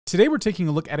Today we're taking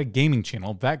a look at a gaming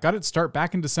channel that got its start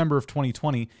back in December of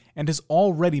 2020 and has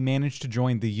already managed to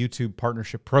join the YouTube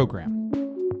Partnership Program.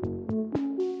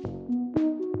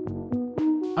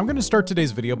 I'm going to start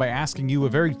today's video by asking you a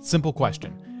very simple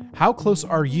question. How close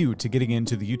are you to getting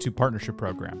into the YouTube Partnership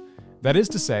Program? That is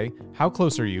to say, how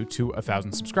close are you to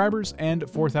 1,000 subscribers and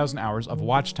 4,000 hours of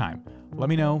watch time? Let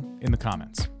me know in the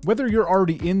comments. Whether you're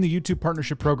already in the YouTube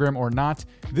Partnership Program or not,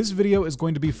 this video is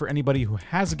going to be for anybody who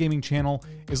has a gaming channel,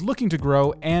 is looking to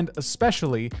grow, and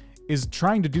especially is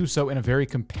trying to do so in a very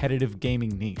competitive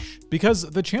gaming niche. Because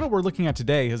the channel we're looking at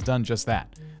today has done just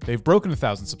that. They've broken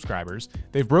 1,000 subscribers,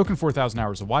 they've broken 4,000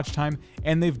 hours of watch time,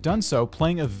 and they've done so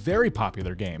playing a very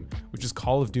popular game, which is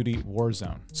Call of Duty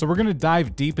Warzone. So we're gonna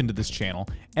dive deep into this channel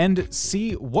and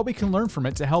see what we can learn from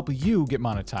it to help you get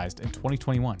monetized in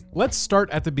 2021. Let's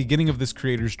start at the beginning of this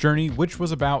creator's journey, which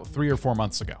was about 3 or 4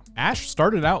 months ago. Ash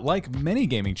started out like many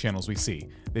gaming channels we see.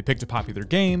 They picked a popular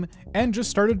game and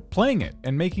just started playing it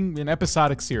and making an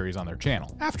episodic series on their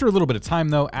channel. After a little bit of time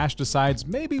though, Ash decides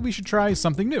maybe we should try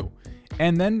something new.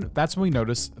 And then that's when we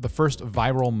notice the first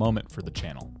viral moment for the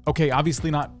channel. Okay, obviously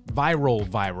not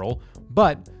viral,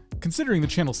 but considering the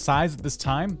channel's size at this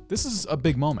time, this is a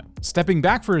big moment. Stepping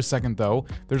back for a second though,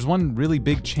 there's one really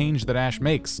big change that Ash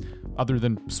makes, other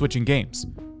than switching games.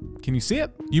 Can you see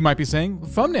it? You might be saying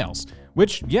thumbnails,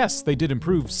 which yes, they did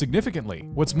improve significantly.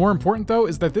 What's more important though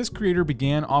is that this creator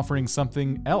began offering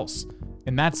something else,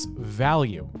 and that's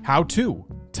value. How to,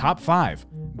 top 5,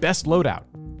 best loadout,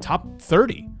 top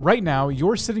 30. Right now,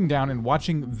 you're sitting down and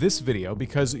watching this video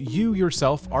because you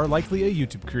yourself are likely a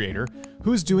YouTube creator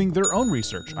who's doing their own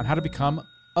research on how to become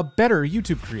a better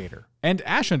YouTube creator. And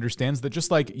Ash understands that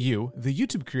just like you, the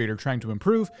YouTube creator trying to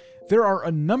improve, there are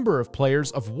a number of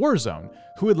players of Warzone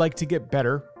who would like to get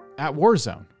better at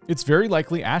Warzone. It's very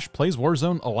likely Ash plays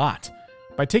Warzone a lot.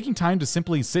 By taking time to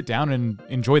simply sit down and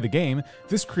enjoy the game,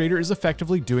 this creator is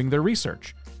effectively doing their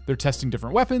research. They're testing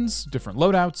different weapons, different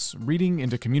loadouts, reading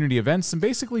into community events, and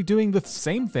basically doing the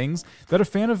same things that a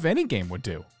fan of any game would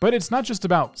do. But it's not just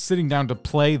about sitting down to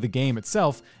play the game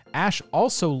itself. Ash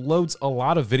also loads a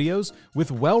lot of videos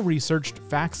with well-researched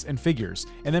facts and figures,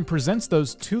 and then presents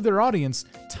those to their audience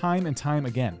time and time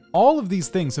again. All of these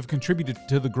things have contributed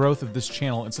to the growth of this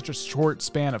channel in such a short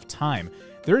span of time.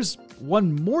 There's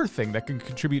one more thing that can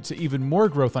contribute to even more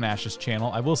growth on Ash's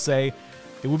channel. I will say,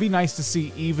 it would be nice to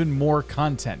see even more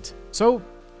content. So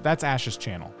that's Ash's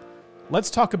channel. Let's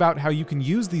talk about how you can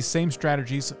use these same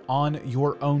strategies on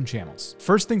your own channels.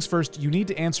 First things first, you need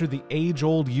to answer the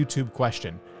age-old YouTube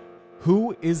question.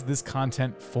 Who is this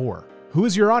content for? Who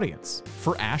is your audience?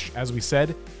 For Ash, as we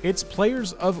said, it's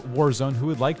players of Warzone who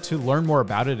would like to learn more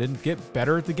about it and get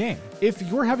better at the game. If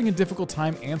you're having a difficult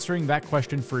time answering that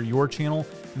question for your channel,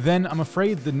 then I'm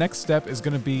afraid the next step is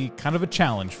going to be kind of a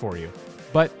challenge for you.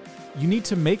 But you need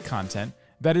to make content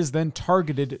that is then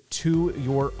targeted to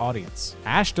your audience.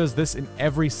 Ash does this in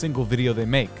every single video they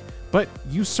make, but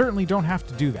you certainly don't have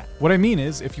to do that. What I mean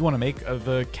is, if you want to make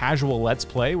the casual Let's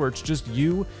Play where it's just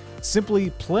you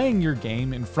simply playing your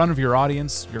game in front of your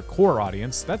audience, your core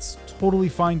audience, that's totally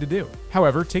fine to do.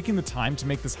 However, taking the time to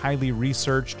make this highly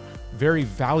researched, very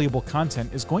valuable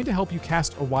content is going to help you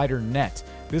cast a wider net.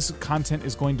 This content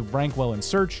is going to rank well in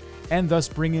search and thus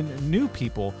bring in new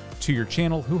people to your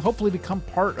channel who hopefully become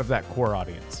part of that core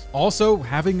audience. Also,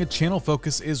 having a channel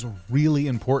focus is really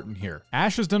important here.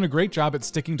 Ash has done a great job at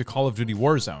sticking to Call of Duty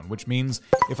Warzone, which means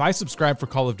if I subscribe for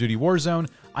Call of Duty Warzone,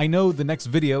 I know the next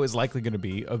video is likely going to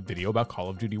be a video about Call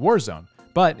of Duty Warzone.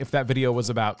 But if that video was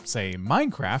about, say,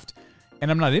 Minecraft,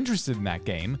 and I'm not interested in that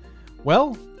game,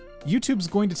 well, YouTube's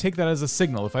going to take that as a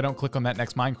signal if I don't click on that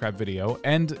next Minecraft video,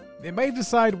 and it may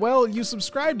decide, well, you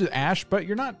subscribed to Ash, but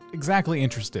you're not exactly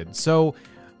interested. So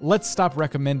let's stop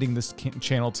recommending this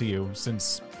channel to you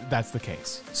since that's the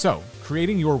case. So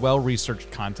creating your well-researched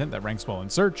content that ranks well in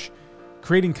search,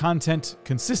 creating content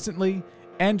consistently,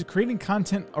 and creating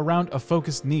content around a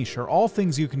focused niche are all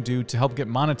things you can do to help get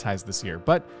monetized this year.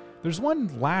 But there's one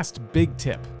last big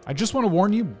tip. I just want to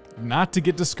warn you not to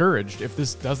get discouraged if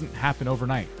this doesn't happen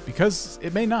overnight, because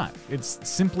it may not. It's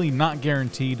simply not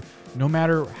guaranteed, no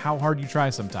matter how hard you try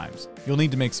sometimes. You'll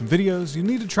need to make some videos, you'll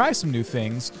need to try some new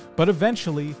things, but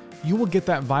eventually you will get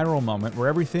that viral moment where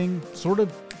everything sort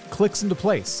of clicks into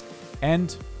place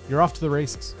and you're off to the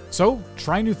races. So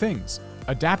try new things,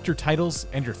 adapt your titles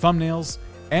and your thumbnails,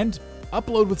 and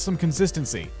upload with some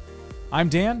consistency. I'm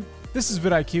Dan. This is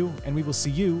vidIQ, and we will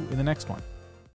see you in the next one.